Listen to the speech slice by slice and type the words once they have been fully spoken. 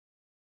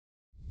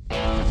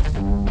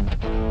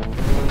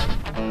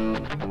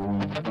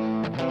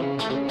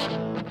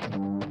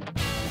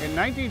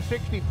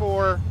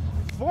1964,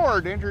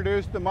 Ford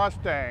introduced the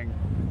Mustang.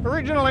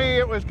 Originally,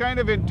 it was kind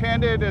of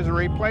intended as a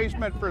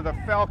replacement for the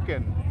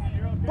Falcon,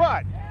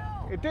 but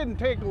it didn't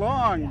take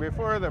long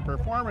before the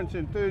performance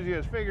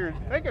enthusiasts figured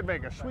they could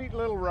make a sweet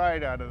little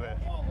ride out of this.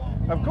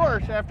 Of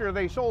course, after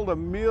they sold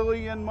 1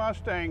 million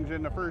Mustangs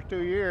in the first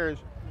 2 years,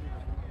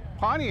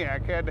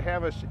 Pontiac had to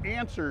have an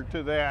answer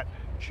to that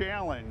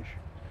challenge,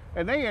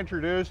 and they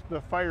introduced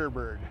the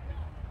Firebird.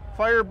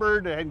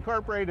 Firebird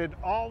incorporated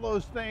all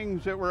those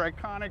things that were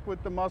iconic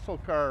with the muscle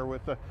car,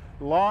 with the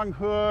long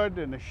hood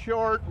and the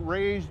short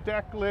raised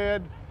deck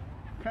lid,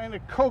 kind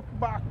of Coke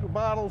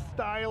bottle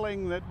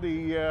styling that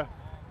the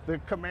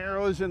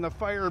Camaros and the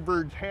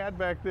Firebirds had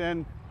back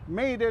then,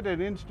 made it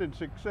an instant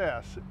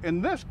success.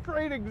 And this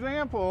great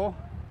example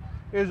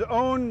is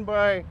owned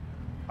by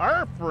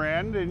our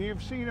friend, and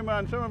you've seen him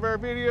on some of our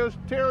videos,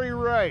 Terry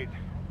Wright.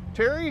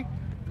 Terry,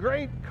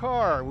 great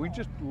car. We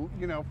just,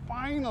 you know,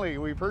 finally,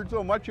 we've heard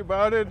so much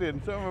about it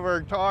in some of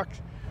our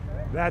talks.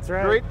 That's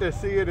right. Great to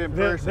see it in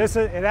person.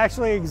 It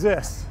actually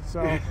exists,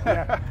 so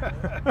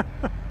yeah.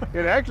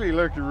 It actually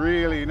looked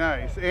really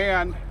nice,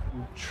 and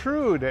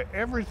true to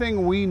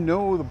everything we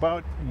know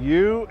about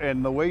you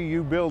and the way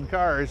you build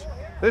cars.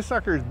 This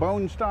sucker's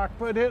bone stock,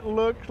 but it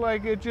looks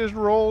like it just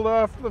rolled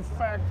off the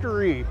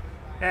factory.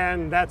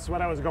 And that's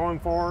what I was going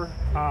for.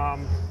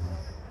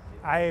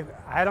 I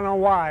don't know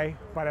why,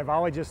 but I've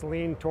always just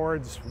leaned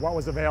towards what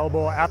was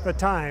available at the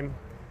time.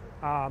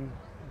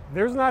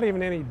 There's not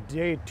even any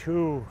day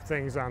 2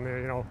 things on there,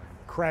 you know,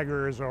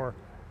 Kragers or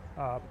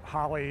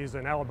Hollies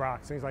and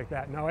Elbrocks, things like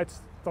that. No,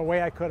 it's the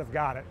way I could have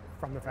got it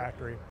from the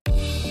factory.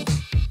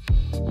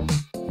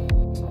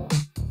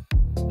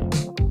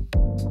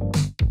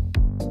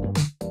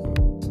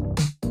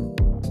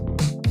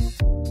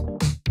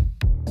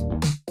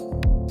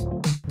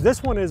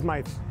 This one is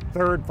my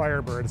 3rd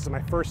Firebird. This is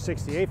my first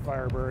 '68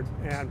 Firebird,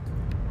 and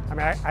I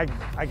mean,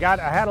 I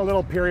had a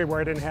little period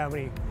where I didn't have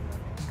any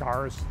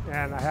cars,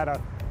 and I had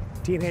a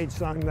teenage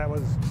son that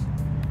was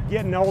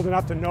getting old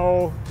enough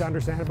to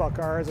understand about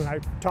cars, and I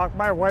talked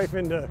my wife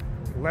into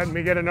letting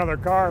me get another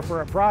car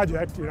for a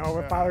project, you know,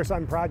 a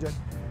father-son project.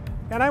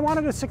 And I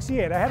wanted a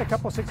 '68. I had a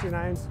couple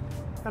 '69s,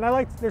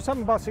 and there's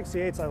something about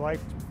 '68s I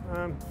liked,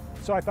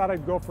 so I thought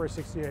I'd go for a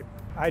 '68.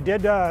 I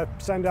did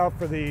send out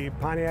for the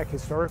Pontiac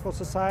Historical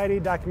Society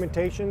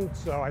documentation,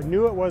 so I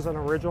knew it was an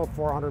original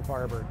 400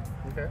 Firebird.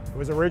 Okay. It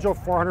was original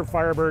 400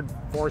 Firebird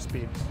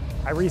 4-speed.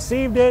 I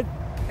received it,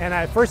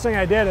 and first thing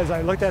I did is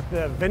I looked at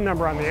the VIN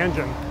number on the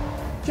engine,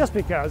 just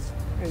because,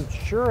 and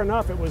sure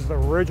enough, it was the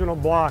original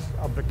block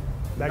of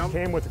that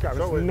came with the car.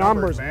 So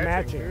numbers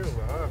matching.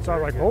 So I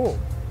was like, oh,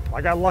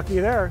 I got lucky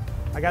there.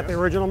 I got the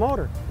original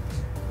motor.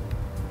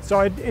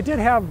 So it did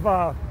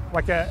have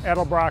like a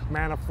Edelbrock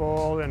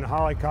manifold and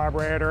Holley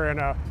carburetor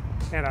and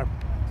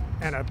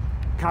a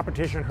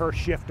competition Hirsch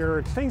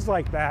shifter, things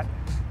like that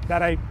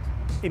I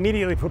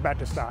immediately put back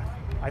to stock.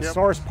 I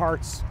sourced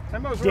parts,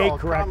 and those were all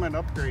common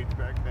upgrades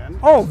back then.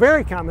 Oh,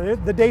 very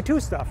common, the day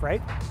 2 stuff,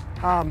 right?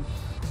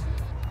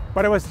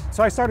 But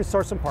so I started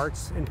sourcing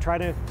parts and try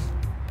to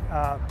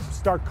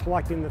start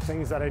collecting the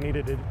things that I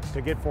needed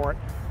to get for it.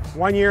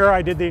 1 year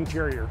I did the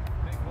interior,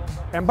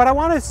 but I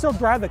wanted to still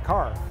drive the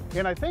car.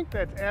 And I think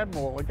that's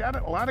admirable.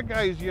 A lot of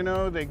guys, you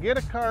know, they get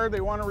a car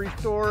they want to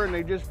restore and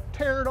they just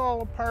tear it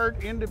all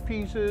apart into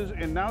pieces,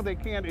 and now they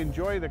can't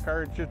enjoy the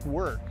car, it's just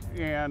work.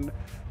 And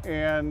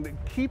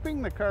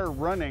keeping the car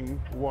running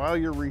while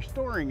you're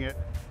restoring it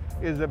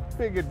is a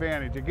big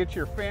advantage. It gets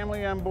your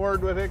family on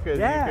board with it, because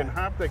you can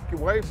hop the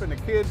wife and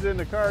the kids in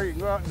the car, you can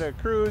go out and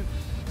cruise,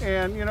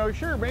 and you know,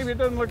 sure, maybe it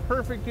doesn't look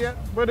perfect yet,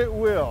 but it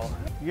will.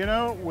 You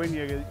know, when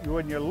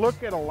you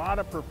look at a lot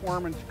of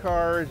performance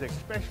cars,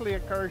 especially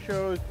at car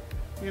shows,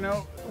 you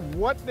know,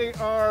 what they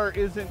are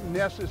isn't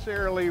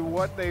necessarily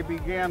what they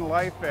began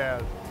life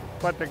as.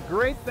 But the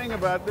great thing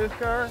about this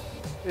car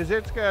is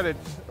it's got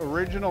its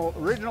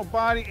original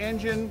body,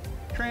 engine,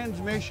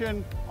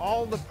 transmission,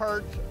 all the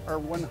parts are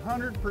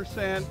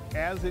 100%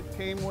 as it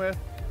came with.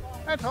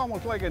 That's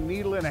almost like a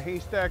needle in a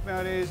haystack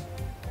nowadays.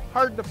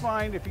 Hard to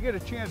find. If you get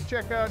a chance,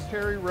 check out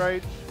Terry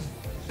Wright's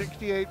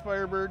 '68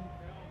 Firebird.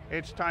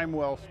 It's time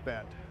well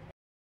spent.